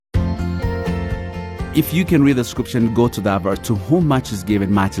If you can read the scripture and go to that verse, to whom much is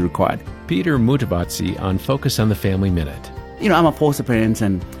given, much is required. Peter Mutavatsi on Focus on the Family Minute. I'm a foster parent,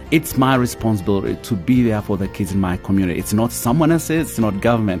 and it's my responsibility to be there for the kids in my community. It's not someone else's, it's not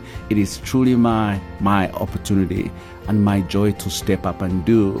government. It is truly my opportunity and my joy to step up and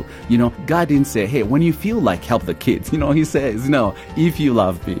do. God didn't say, hey, when you feel like, help the kids. He says, no, if you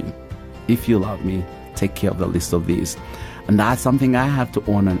love me, take care of the least of these. And that's something I have to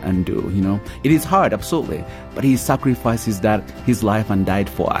own and do, It is hard, absolutely. But he sacrificed his life and died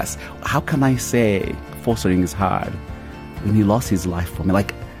for us. How can I say fostering is hard when he lost his life for me?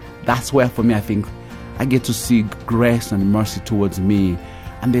 That's where, for me, I think I get to see grace and mercy towards me.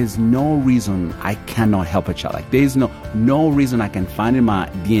 And there's no reason I cannot help a child. There's no reason I can find in my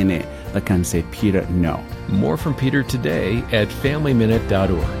DNA that can say, Peter, no. More from Peter today at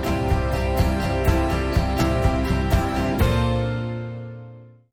FamilyMinute.org.